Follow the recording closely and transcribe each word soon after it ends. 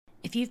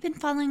If you've been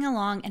following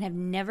along and have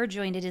never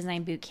joined a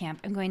design bootcamp,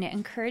 I'm going to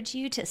encourage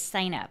you to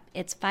sign up.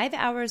 It's 5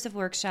 hours of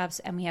workshops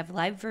and we have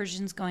live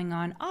versions going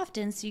on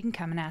often so you can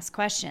come and ask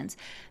questions.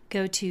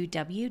 Go to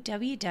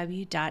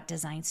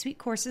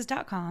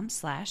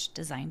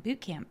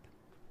www.designsweetcourses.com/designbootcamp.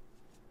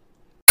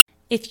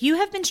 If you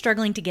have been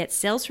struggling to get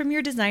sales from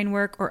your design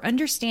work or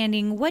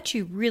understanding what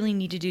you really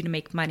need to do to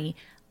make money,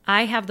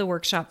 I have the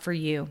workshop for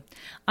you.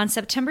 On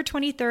September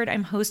 23rd,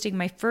 I'm hosting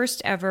my first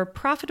ever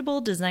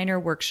Profitable Designer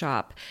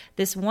Workshop.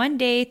 This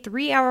 1-day,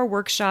 3-hour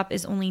workshop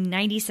is only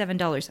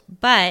 $97,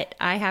 but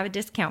I have a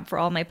discount for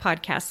all my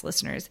podcast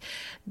listeners.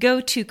 Go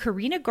to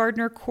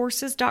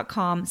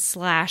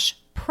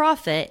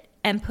karinagardnercourses.com/profit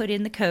and put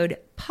in the code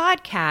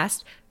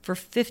podcast for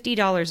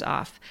 $50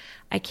 off.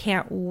 I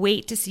can't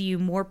wait to see you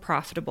more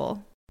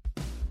profitable.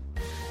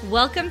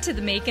 Welcome to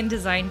the Make and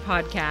Design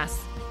Podcast.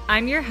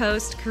 I'm your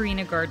host,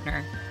 Karina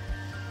Gardner.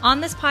 On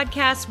this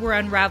podcast, we're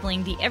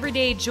unraveling the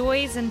everyday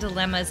joys and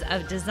dilemmas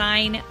of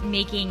design,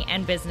 making,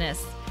 and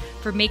business.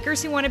 For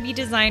makers who want to be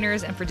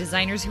designers and for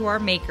designers who are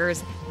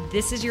makers,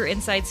 this is your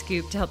inside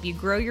scoop to help you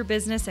grow your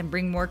business and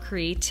bring more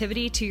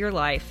creativity to your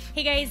life.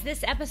 Hey guys,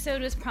 this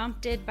episode was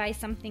prompted by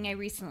something I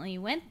recently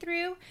went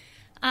through.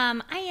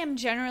 I am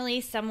generally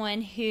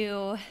someone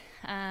who,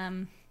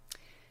 I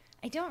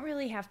don't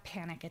really have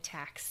panic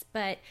attacks,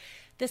 but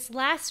this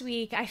last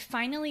week, I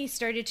finally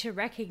started to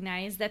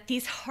recognize that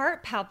these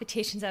heart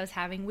palpitations I was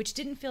having, which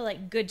didn't feel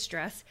like good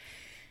stress,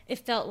 it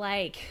felt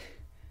like,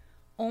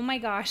 oh my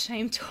gosh, I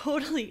am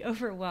totally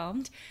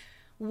overwhelmed.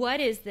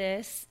 What is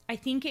this? I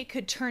think it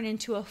could turn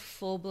into a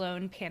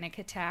full-blown panic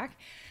attack.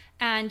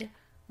 And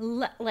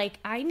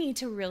I need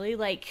to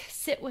really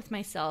sit with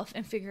myself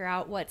and figure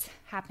out what's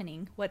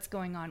happening, what's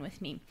going on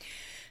with me.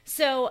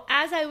 So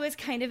as I was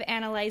kind of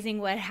analyzing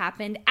what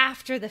happened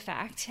after the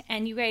fact,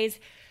 and you guys,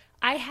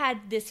 I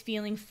had this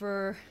feeling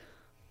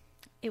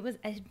it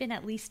had been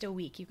at least a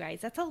week, you guys.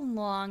 That's a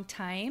long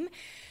time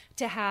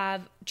to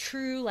have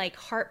true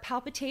heart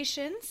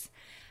palpitations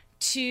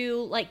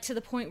to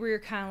the point where you're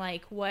kind of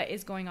like, what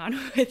is going on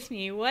with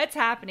me? What's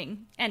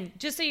happening? And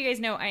just so you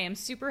guys know, I am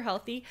super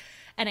healthy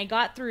and I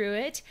got through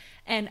it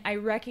and I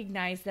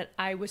recognized that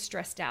I was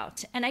stressed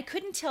out. And I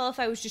couldn't tell if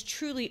I was just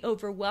truly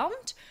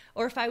overwhelmed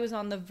or if I was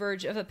on the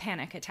verge of a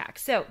panic attack.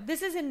 So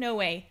this is in no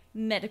way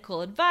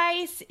medical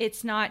advice.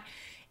 It's not.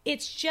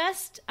 It's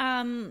just,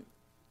 I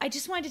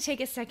just wanted to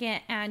take a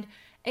second and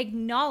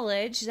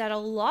acknowledge that a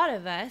lot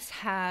of us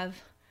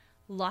have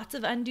lots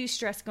of undue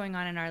stress going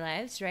on in our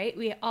lives, right?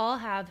 We all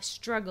have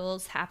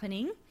struggles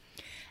happening.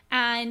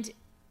 And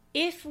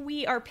if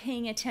we are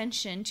paying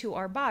attention to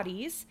our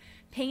bodies,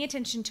 paying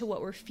attention to what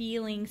we're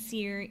feeling,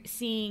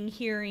 seeing,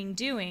 hearing,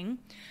 doing,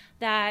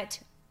 that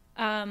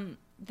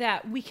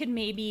we could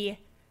maybe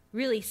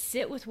really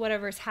sit with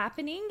whatever's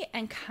happening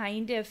and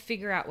kind of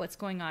figure out what's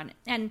going on.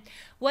 And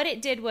what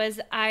it did was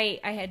I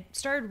had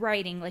started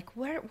writing,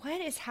 what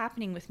is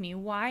happening with me?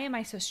 Why am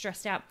I so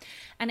stressed out?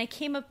 And I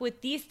came up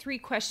with these 3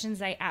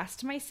 questions I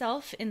asked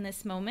myself in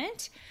this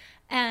moment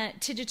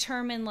to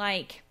determine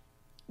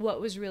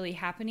what was really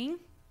happening.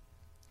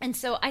 And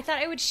so I thought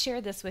I would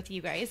share this with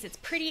you guys. It's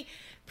pretty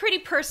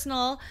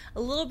personal,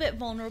 a little bit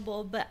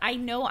vulnerable, but I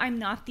know I'm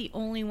not the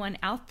only one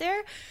out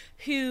there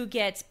who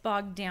gets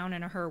bogged down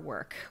in her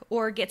work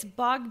or gets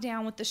bogged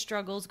down with the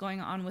struggles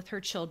going on with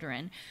her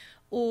children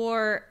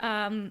or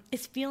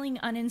is feeling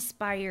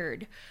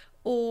uninspired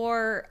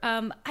or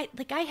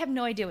I have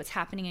no idea what's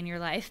happening in your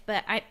life,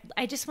 but I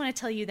just want to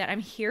tell you that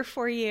I'm here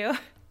for you.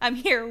 I'm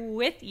here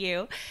with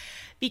you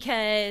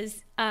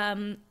because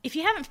if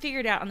you haven't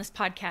figured out on this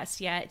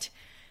podcast yet,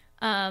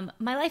 my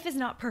life is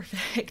not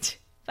perfect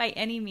by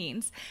any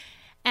means.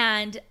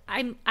 And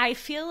I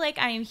feel like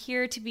I am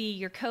here to be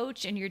your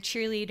coach and your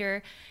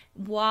cheerleader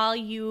while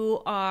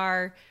you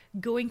are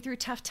going through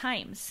tough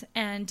times.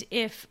 And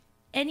if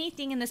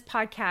anything in this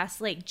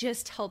podcast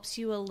just helps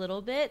you a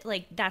little bit,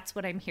 that's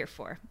what I'm here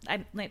for.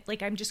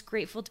 I'm just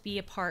grateful to be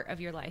a part of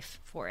your life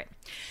for it.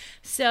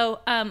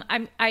 So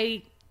let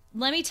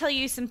me tell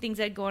you some things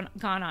that gone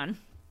on.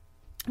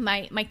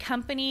 My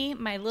company,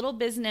 my little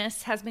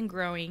business has been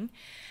growing.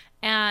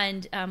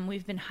 And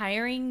we've been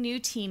hiring new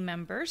team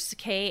members,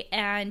 okay?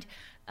 And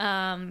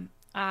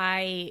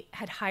I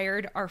had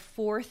hired our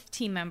 4th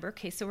team member,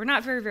 okay? So we're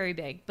not very, very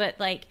big, but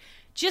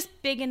just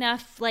big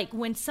enough,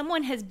 when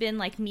someone has been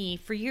like me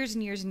for years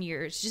and years and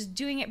years, just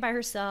doing it by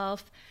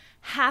herself,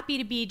 happy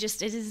to be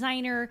just a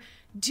designer,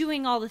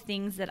 doing all the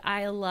things that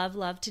I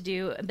love to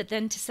do, but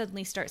then to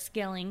suddenly start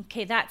scaling,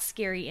 okay, that's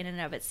scary in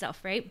and of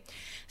itself, right?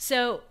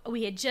 So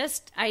I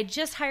just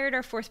hired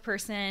our 4th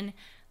person.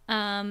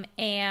 I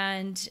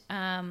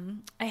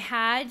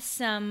had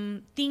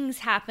some things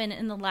happen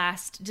in the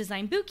last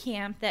design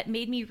bootcamp that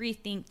made me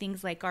rethink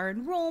things like our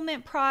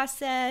enrollment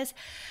process.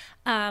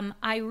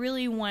 I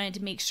really wanted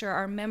to make sure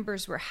our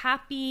members were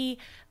happy.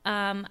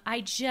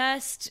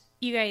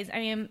 You guys, I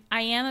am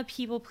a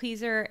people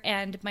pleaser,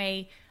 and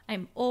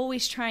I'm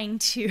always trying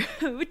to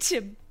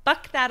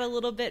buck that a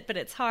little bit, but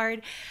it's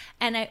hard.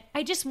 And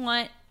I just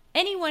want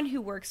anyone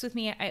who works with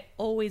me, I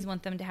always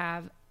want them to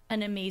have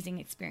an amazing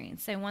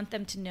experience. I want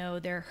them to know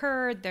they're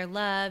heard, they're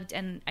loved,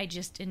 and I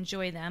just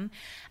enjoy them,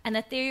 and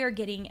that they are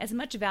getting as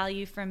much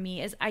value from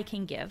me as I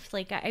can give.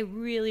 Like, I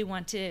really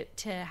want to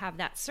have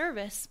that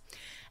service,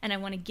 and I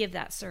want to give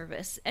that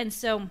service. And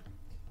so,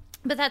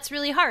 but that's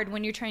really hard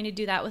when you're trying to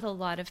do that with a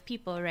lot of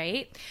people,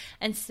 right?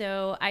 And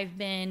so I've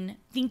been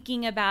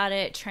thinking about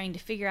it, trying to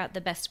figure out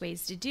the best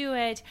ways to do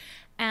it.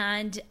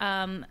 And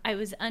I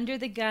was under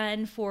the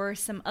gun for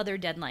some other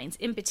deadlines.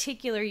 In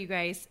particular, you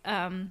guys,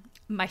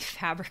 my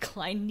fabric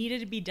line needed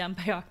to be done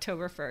by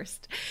October 1st.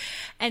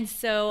 And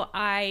so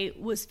I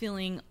was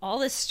feeling all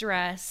this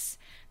stress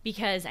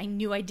because I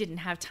knew I didn't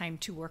have time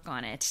to work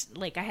on it.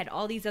 Like, I had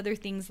all these other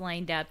things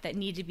lined up that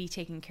needed to be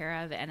taken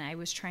care of, and I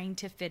was trying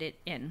to fit it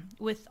in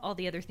with all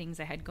the other things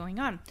I had going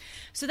on.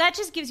 So that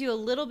just gives you a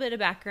little bit of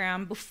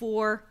background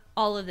before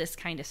all of this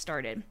kind of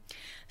started.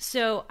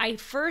 So I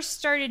first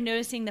started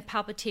noticing the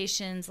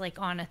palpitations like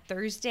on a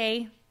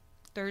Thursday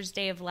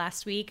of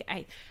last week.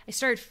 I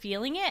started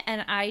feeling it,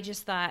 and I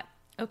just thought,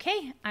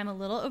 okay, I'm a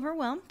little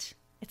overwhelmed.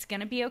 It's going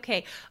to be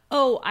okay.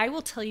 Oh, I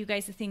will tell you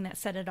guys the thing that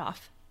set it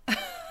off.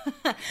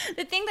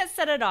 The thing that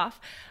set it off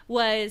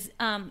was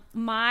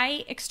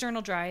my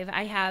external drive.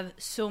 I have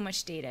so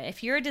much data.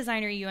 If you're a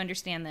designer, you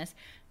understand this.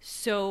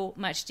 So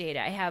much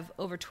data. I have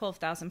over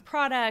 12,000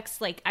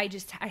 products. Like, I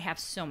have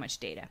so much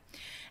data.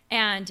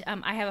 And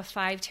I have a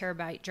 5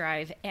 terabyte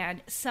drive,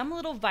 and some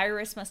little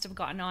virus must have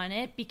gotten on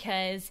it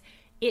because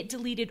it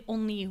deleted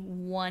only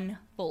one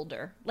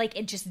folder. Like,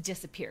 it just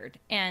disappeared.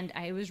 And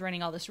I was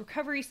running all this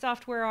recovery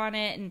software on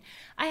it, and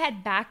I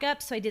had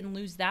backups, so I didn't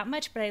lose that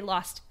much, but I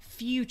lost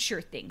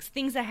future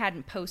things I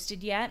hadn't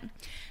posted yet.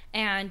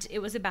 And it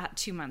was about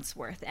 2 months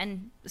worth.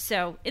 And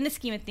so in the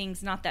scheme of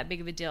things, not that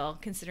big of a deal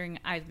considering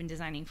I've been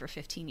designing for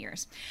 15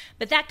 years.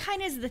 But that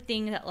kind of is the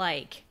thing that,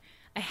 like,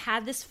 I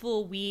had this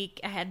full week,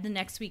 I had the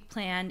next week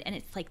planned, and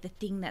it's like the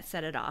thing that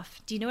set it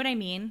off. Do you know what I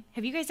mean?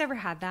 Have you guys ever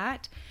had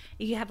that?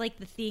 You have like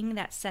the thing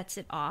that sets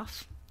it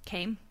off,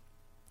 okay?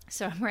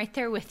 So I'm right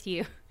there with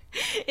you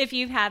if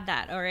you've had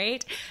that, all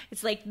right?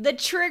 It's like the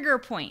trigger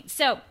point.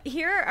 So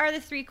here are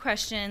the 3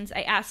 questions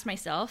I asked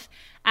myself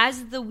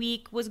as the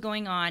week was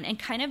going on, and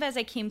kind of as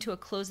I came to a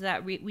close of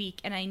that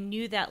week, and I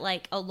knew that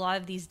like a lot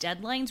of these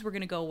deadlines were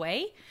going to go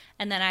away,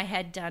 and that I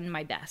had done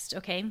my best,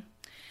 okay?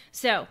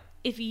 So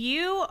if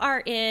you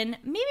are in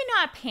maybe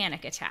not a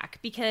panic attack,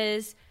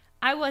 because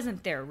I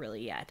wasn't there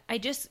really yet. I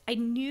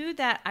knew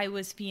that I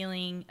was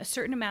feeling a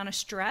certain amount of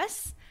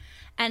stress,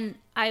 and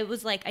I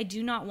was like, I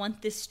do not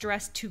want this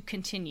stress to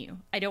continue.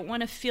 I don't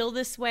want to feel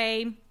this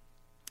way,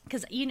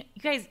 because you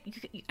guys,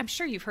 I'm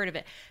sure you've heard of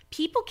it.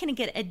 People can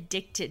get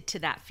addicted to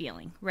that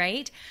feeling,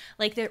 right?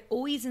 Like, they're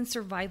always in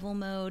survival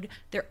mode.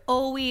 They're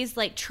always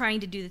like trying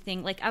to do the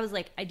thing. Like, I was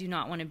like, I do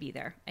not want to be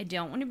there. I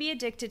don't want to be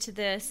addicted to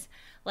this.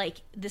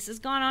 Like, this has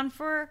gone on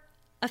for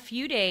a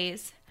few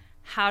days.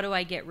 How do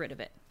I get rid of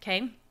it?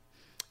 Okay.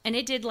 And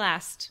it did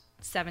last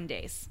 7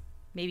 days,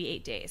 maybe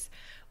 8 days,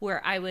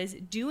 where I was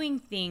doing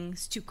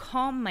things to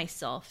calm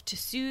myself, to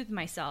soothe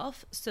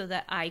myself so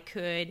that I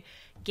could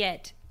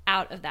get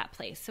out of that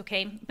place.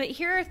 Okay. But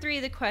here are 3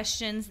 of the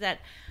questions that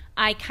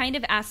I kind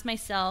of asked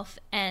myself,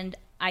 and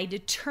I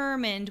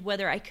determined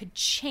whether I could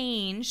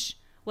change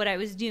what I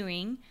was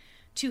doing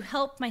to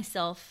help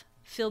myself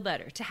feel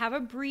better, to have a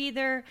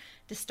breather,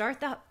 to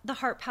start the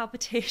heart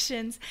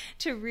palpitations,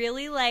 to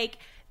really like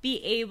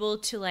be able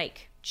to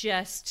like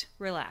just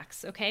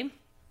relax, okay?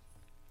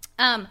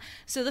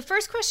 So the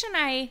first question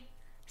I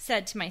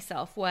said to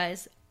myself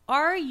was,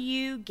 are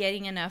you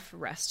getting enough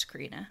rest,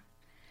 Karina?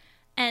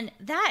 And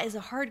that is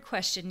a hard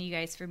question, you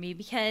guys, for me,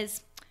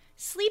 because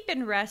sleep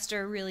and rest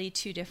are really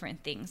 2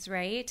 different things,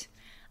 right?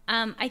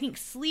 I think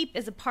sleep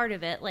is a part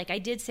of it. Like, I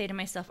did say to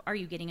myself, are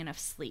you getting enough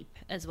sleep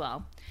as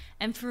well?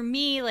 And for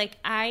me, like,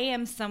 I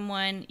am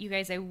someone, you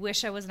guys, I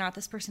wish I was not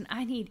this person.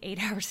 I need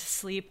 8 hours of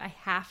sleep. I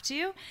have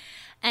to.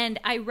 And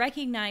I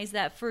recognize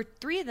that for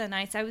 3 of the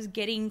nights, I was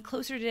getting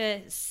closer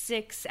to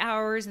 6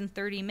 hours and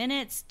 30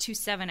 minutes to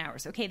 7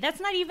 hours. Okay,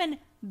 that's not even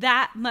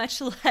that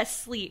much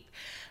less sleep.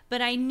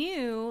 But I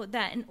knew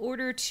that in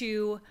order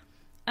to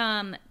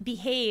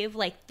behave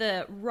like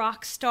the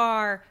rock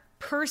star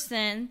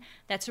person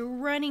that's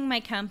running my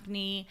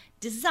company,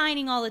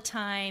 designing all the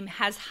time,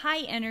 has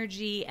high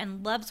energy,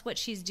 and loves what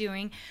she's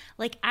doing,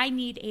 like, I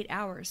need 8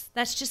 hours.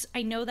 That's just,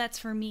 I know that's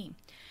for me.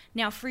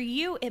 Now, for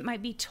you, it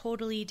might be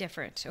totally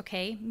different,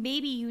 okay?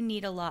 Maybe you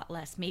need a lot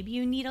less. Maybe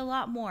you need a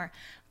lot more.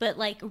 But,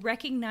 like,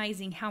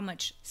 recognizing how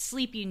much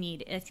sleep you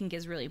need, I think,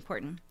 is really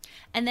important.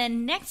 And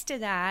then next to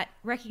that,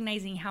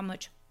 recognizing how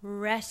much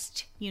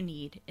rest you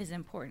need is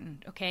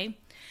important, okay?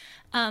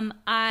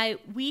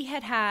 We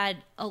had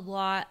a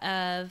lot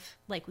of,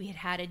 like, we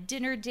had a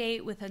dinner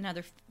date with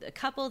a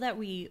couple that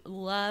we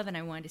love and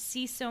I wanted to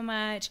see so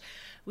much.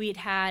 We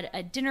had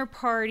a dinner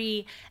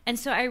party. And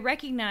so I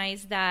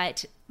recognized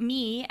that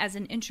me as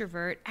an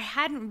introvert, I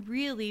hadn't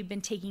really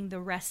been taking the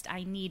rest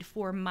I need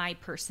for my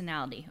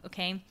personality,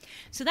 okay?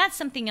 So that's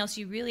something else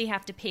you really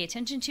have to pay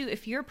attention to.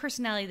 If you're a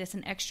personality that's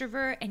an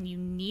extrovert and you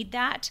need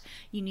that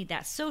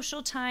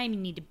social time, you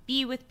need to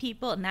be with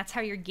people, and that's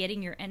how you're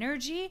getting your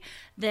energy,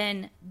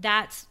 then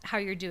that's how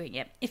you're doing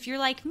it. If you're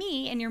like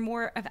me and you're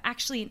more of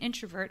actually an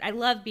introvert, I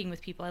love being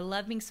with people. I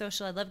love being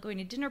social. I love going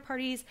to dinner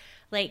parties,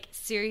 like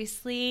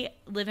seriously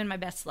living my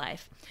best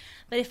life.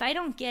 But if I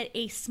don't get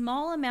a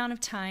small amount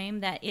of time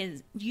that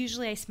is,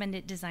 usually I spend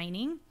it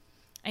designing.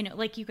 I know,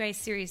 like you guys,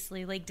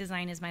 seriously, like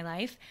design is my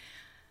life.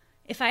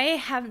 If I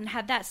haven't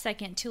had that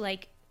second to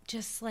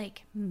just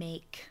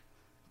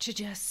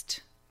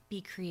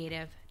be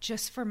creative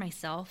just for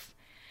myself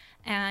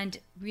and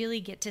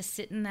really get to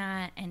sit in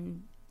that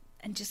and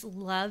just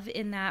love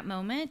in that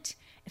moment,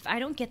 if I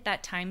don't get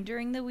that time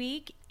during the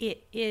week,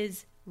 it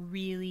is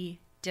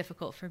really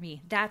difficult for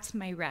me. That's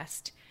my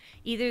rest.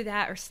 Either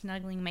that or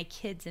snuggling my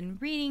kids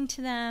and reading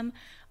to them,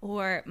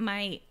 or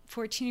my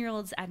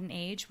 14-year-old's at an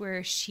age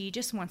where she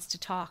just wants to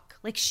talk.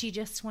 Like she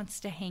just wants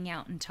to hang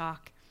out and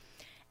talk.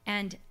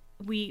 And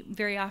we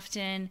very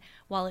often,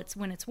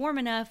 when it's warm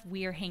enough,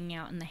 we are hanging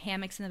out in the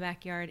hammocks in the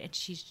backyard and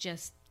she's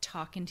just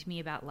talking to me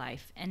about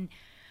life. And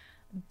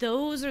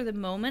those are the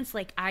moments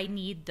like I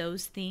need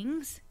those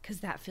things because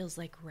that feels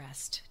like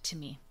rest to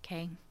me,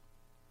 okay?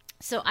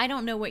 So I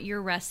don't know what your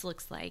rest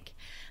looks like,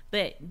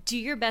 but do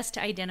your best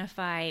to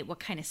identify what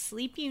kind of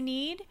sleep you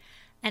need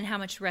and how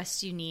much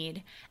rest you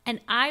need.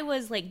 And I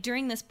was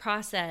during this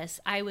process,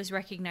 I was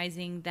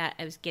recognizing that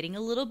I was getting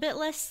a little bit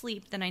less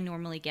sleep than I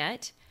normally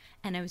get,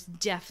 and I was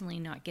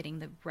definitely not getting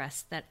the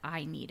rest that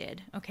I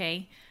needed,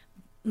 okay?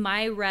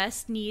 My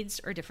rest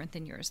needs are different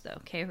than yours though,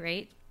 okay,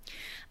 right?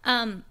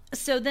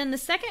 So then the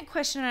second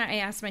question I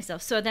asked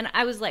myself, so then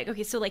I was like,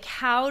 okay, so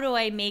how do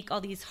I make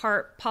all these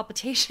heart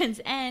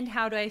palpitations end?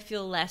 How do I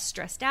feel less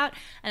stressed out?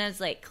 And I was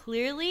like,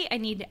 clearly I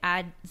need to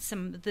add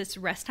some of this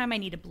rest time. I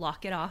need to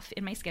block it off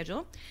in my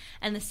schedule.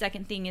 And the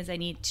second thing is I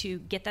need to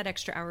get that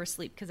extra hour of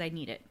sleep because I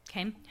need it.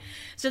 Okay.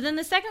 So then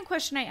the second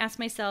question I asked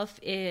myself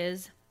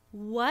is,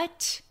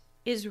 what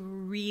is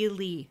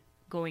really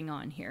going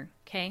on here?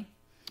 Okay.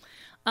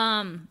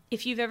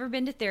 If you've ever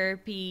been to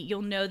therapy,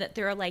 you'll know that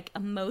there are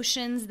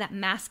emotions that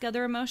mask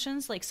other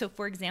emotions. So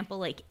for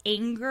example,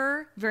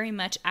 anger very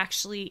much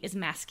actually is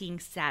masking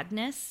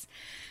sadness.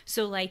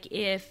 So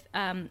if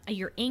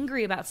you're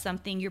angry about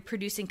something, you're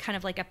producing kind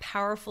of a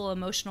powerful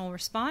emotional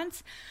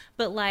response,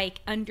 but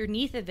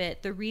underneath of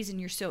it, the reason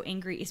you're so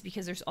angry is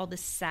because there's all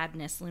this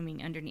sadness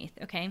looming underneath.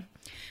 Okay.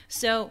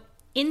 So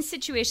in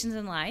situations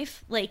in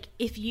life,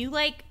 if you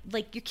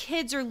your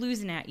kids are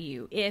losing at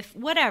you, if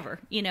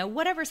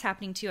whatever's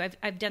happening to you,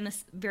 I've done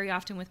this very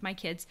often with my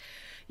kids.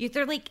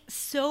 They're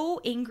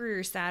so angry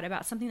or sad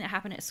about something that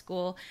happened at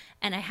school,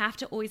 and I have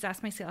to always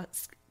ask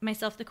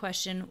myself the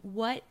question,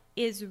 what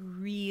is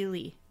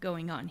really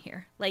going on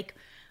here?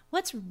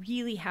 What's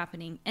really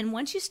happening? And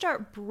once you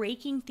start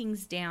breaking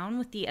things down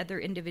with the other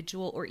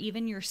individual or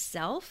even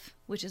yourself,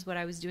 which is what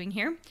I was doing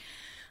here,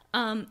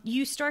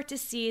 you start to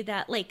see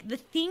that the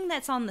thing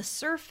that's on the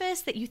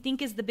surface that you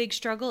think is the big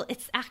struggle,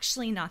 it's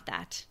actually not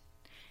that.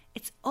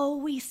 It's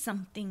always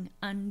something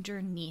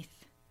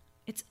underneath.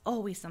 It's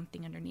always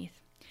something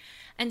underneath.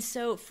 And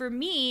so for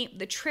me,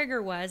 the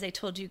trigger was, I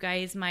told you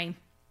guys, my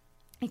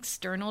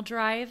external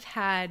drive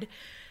had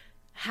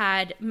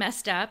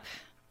messed up.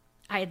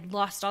 I had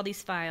lost all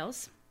these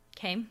files.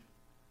 Okay.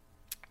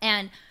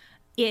 And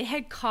it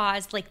had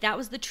caused, that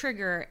was the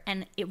trigger,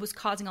 and it was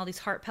causing all these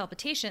heart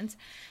palpitations.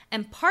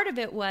 And part of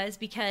it was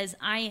because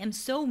I am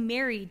so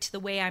married to the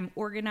way I'm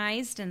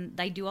organized and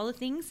I do all the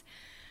things.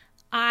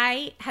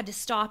 I had to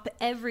stop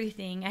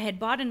everything. I had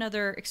bought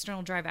another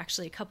external drive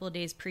actually a couple of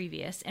days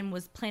previous and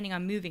was planning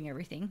on moving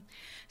everything.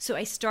 So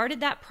I started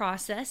that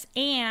process,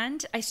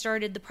 and I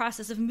started the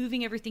process of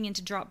moving everything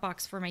into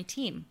Dropbox for my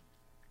team.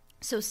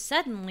 So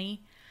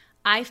suddenly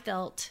I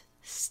felt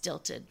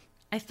stilted.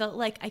 I felt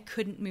like I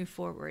couldn't move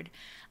forward.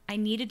 I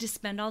needed to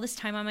spend all this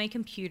time on my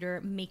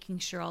computer, making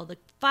sure all the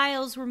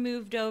files were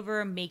moved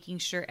over, making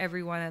sure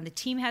everyone on the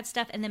team had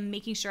stuff, and then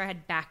making sure I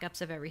had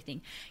backups of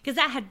everything. Because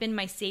that had been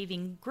my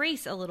saving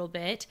grace a little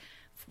bit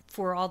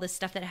for all this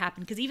stuff that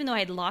happened. Because even though I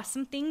had lost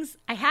some things,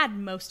 I had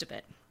most of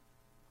it.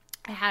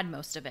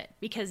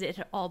 Because it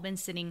had all been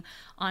sitting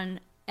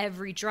on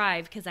every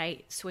drive, because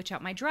I switch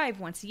out my drive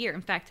once a year.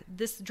 In fact,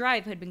 this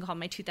drive had been called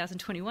my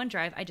 2021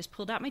 drive. I just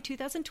pulled out my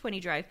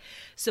 2020 drive.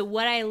 So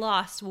what I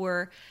lost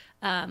were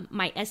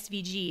my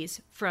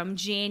SVGs from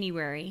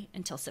January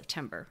until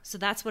September. So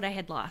that's what I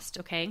had lost,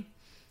 okay?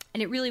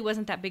 And it really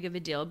wasn't that big of a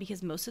deal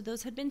because most of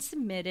those had been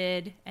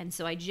submitted. And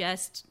so I'm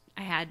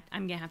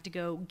going to have to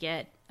go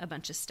get a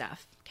bunch of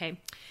stuff,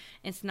 okay?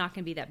 It's not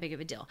going to be that big of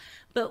a deal.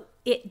 But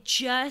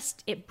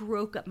it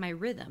broke up my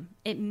rhythm.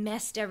 It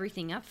messed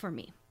everything up for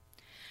me.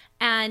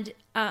 And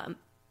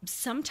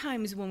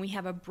sometimes when we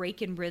have a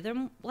break in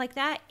rhythm like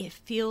that, it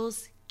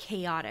feels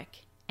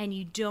chaotic and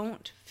you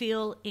don't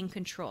feel in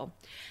control.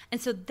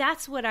 And so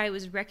that's what I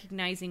was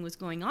recognizing was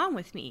going on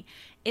with me,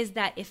 is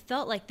that it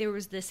felt like there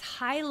was this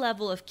high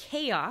level of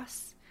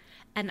chaos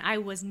and I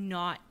was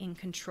not in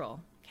control,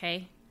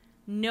 okay?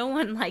 No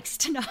one likes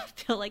to not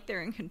feel like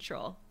they're in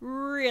control,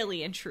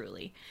 really and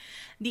truly.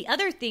 The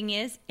other thing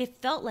is,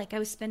 it felt like I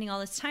was spending all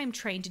this time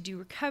trying to do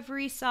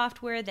recovery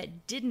software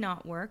that did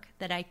not work,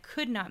 that I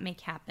could not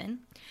make happen.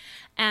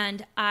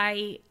 And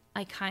I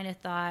kind of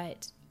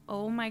thought,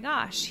 oh my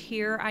gosh,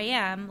 here I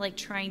am like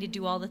trying to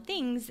do all the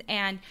things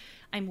and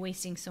I'm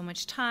wasting so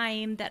much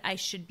time that I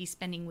should be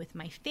spending with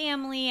my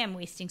family. I'm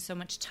wasting so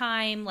much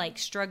time like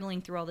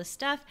struggling through all this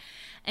stuff.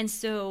 And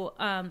so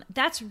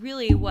that's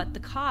really what the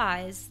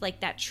cause,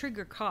 like that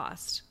trigger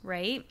caused,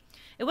 right?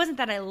 It wasn't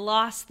that I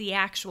lost the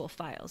actual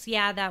files.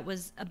 Yeah, that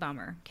was a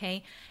bummer,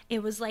 okay?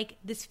 It was like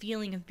this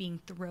feeling of being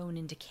thrown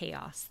into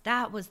chaos.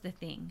 That was the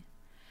thing.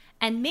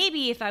 And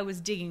maybe if I was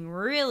digging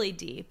really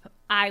deep,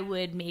 I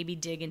would maybe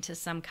dig into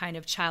some kind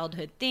of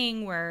childhood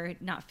thing where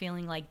not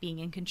feeling like being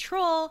in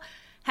control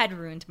had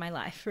ruined my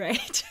life,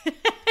 right?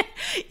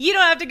 You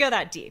don't have to go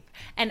that deep.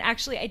 And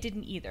actually, I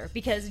didn't either,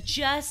 because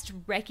just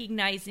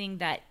recognizing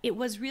that it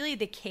was really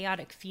the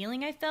chaotic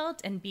feeling I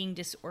felt and being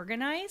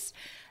disorganized,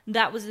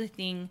 that was the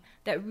thing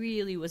that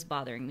really was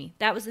bothering me.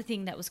 That was the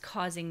thing that was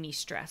causing me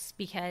stress,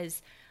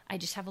 because I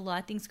just have a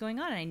lot of things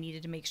going on and I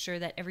needed to make sure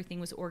that everything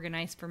was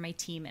organized for my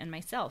team and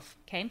myself,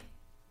 okay?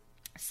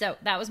 So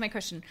that was my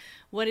question.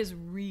 What is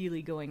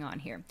really going on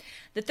here?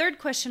 The third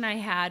question I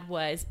had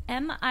was,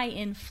 am I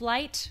in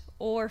flight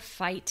or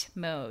fight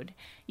mode?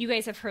 You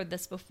guys have heard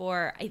this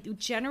before.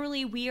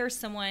 Generally, we are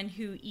someone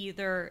who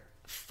either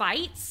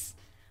fights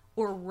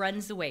or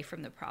runs away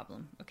from the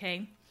problem,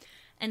 okay?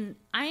 And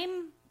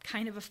I'm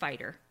kind of a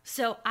fighter.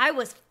 So I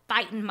was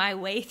fighting my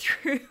way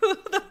through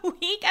the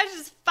week. I was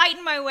just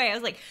fighting my way. I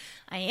was like,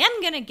 I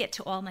am going to get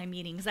to all my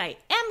meetings. I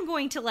am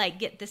going to like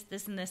get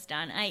this, and this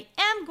done. I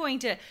am going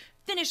to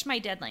finish my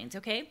deadlines,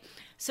 okay?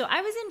 So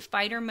I was in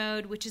fighter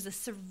mode, which is a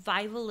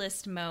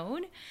survivalist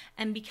mode.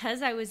 And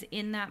because I was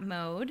in that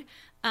mode,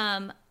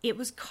 it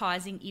was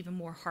causing even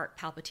more heart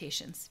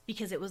palpitations,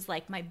 because it was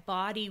like my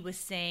body was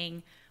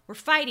saying, we're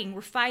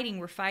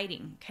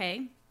fighting,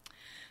 okay?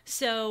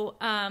 So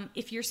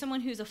if you're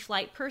someone who's a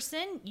flight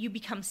person, you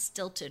become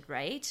stilted,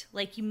 right?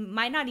 Like you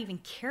might not even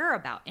care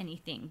about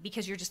anything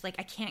because you're just like,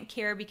 I can't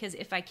care, because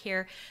if I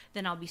care,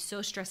 then I'll be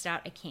so stressed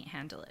out, I can't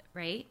handle it,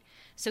 right?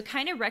 So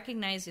kind of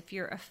recognize if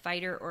you're a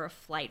fighter or a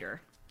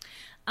flighter.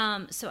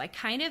 So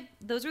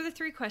those were the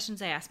three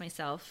questions I asked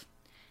myself.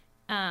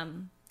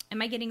 Am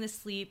I getting the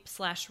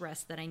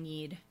sleep/rest that I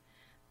need?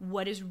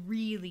 What is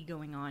really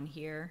going on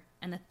here?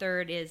 And the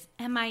third is,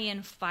 am I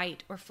in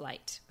fight or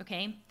flight?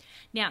 Okay.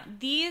 Now,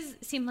 these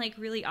seem like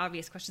really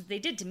obvious questions. They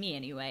did to me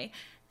anyway.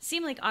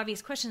 Seem like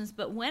obvious questions,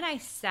 but when I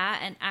sat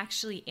and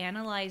actually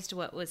analyzed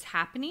what was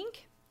happening,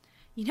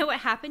 you know what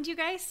happened, you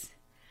guys?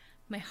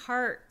 My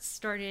heart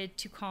started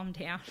to calm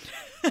down.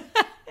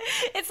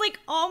 It's like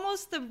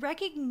almost the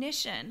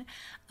recognition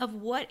of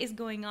what is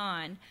going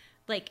on,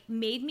 like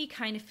made me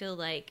kind of feel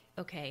like,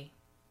 okay,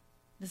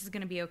 this is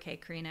going to be okay,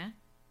 Karina.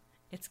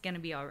 It's going to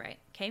be all right,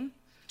 okay?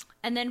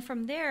 And then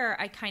from there,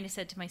 I kind of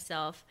said to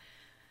myself,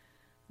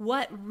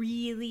 what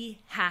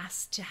really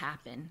has to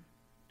happen?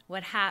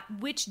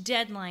 Which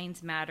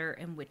deadlines matter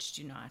and which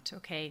do not,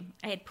 okay?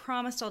 I had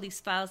promised all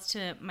these files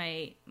to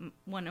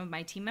one of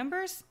my team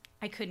members.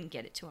 I couldn't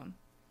get it to him.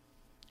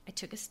 I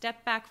took a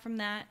step back from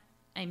that.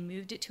 I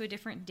moved it to a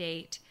different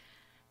date,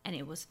 and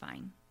it was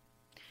fine.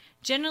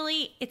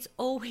 Generally, it's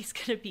always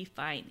going to be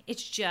fine.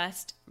 It's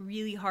just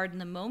really hard in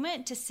the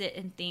moment to sit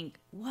and think,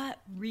 what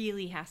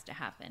really has to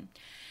happen?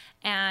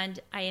 And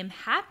I am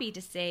happy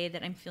to say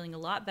that I'm feeling a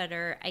lot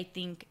better. I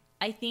think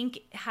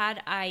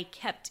had I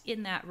kept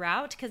in that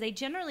route, because I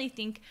generally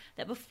think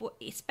that before,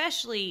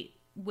 especially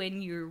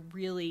when you're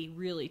really,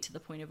 really to the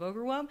point of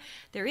overwhelm,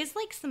 there is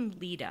like some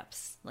lead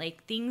ups,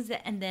 like things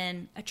that, and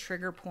then a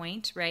trigger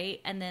point, right?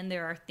 And then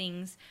there are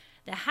things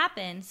that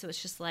happen. So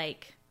it's just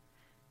like,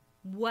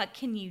 what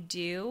can you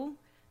do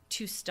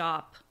to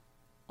stop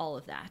all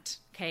of that?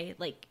 Okay.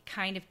 Like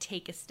kind of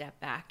take a step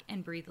back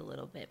and breathe a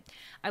little bit.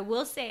 I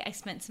will say I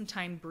spent some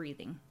time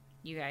breathing,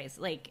 you guys,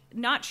 like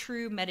not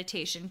true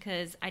meditation,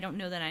 because I don't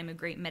know that I'm a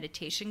great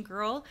meditation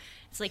girl.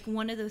 It's like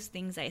one of those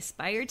things I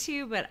aspire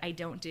to, but I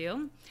don't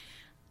do.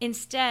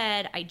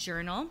 Instead, I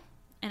journal,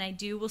 and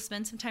will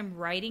spend some time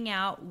writing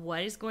out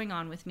what is going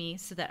on with me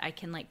so that I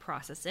can like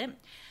process it.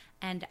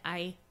 And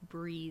I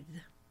breathe.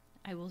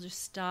 I will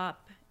just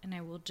stop and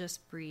I will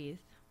just breathe.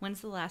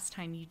 When's the last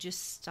time you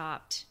just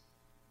stopped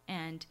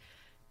and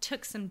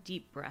took some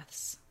deep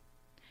breaths?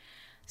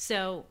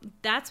 So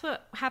that's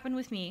what happened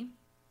with me.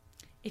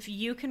 If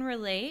you can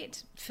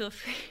relate, feel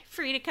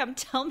free to come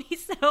tell me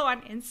so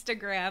on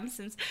Instagram,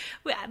 since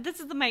this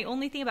is my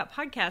only thing about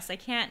podcasts. I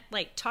can't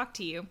like talk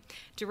to you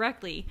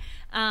directly.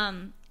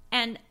 And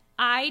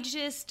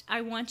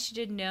I want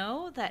you to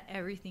know that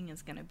everything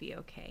is going to be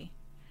okay.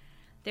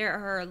 There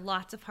are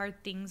lots of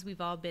hard things we've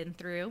all been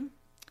through.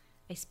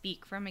 I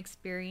speak from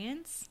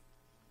experience,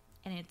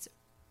 and it's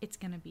it's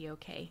going to be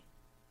okay.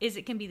 Is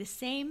it going to be the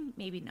same?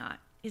 Maybe not.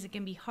 Is it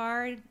going to be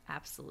hard?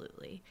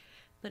 Absolutely.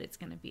 But it's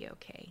going to be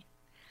okay.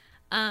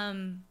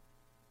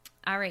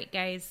 All right,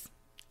 guys.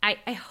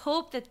 I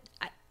hope that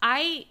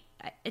I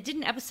did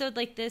an episode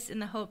like this in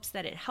the hopes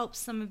that it helps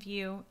some of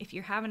you. If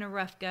you're having a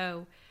rough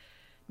go,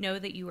 know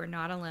that you are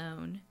not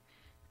alone,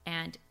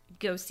 and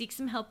go seek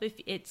some help if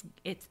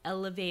it's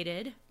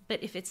elevated.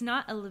 But if it's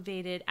not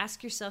elevated,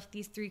 ask yourself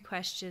these 3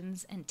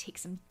 questions and take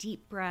some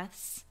deep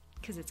breaths,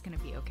 because it's going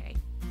to be okay.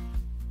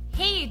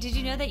 Hey, did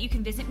you know that you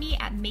can visit me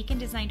at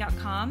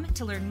makeanddesign.com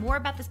to learn more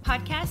about this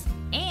podcast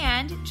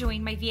and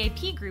join my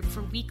VIP group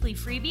for weekly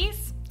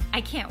freebies?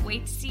 I can't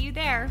wait to see you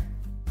there.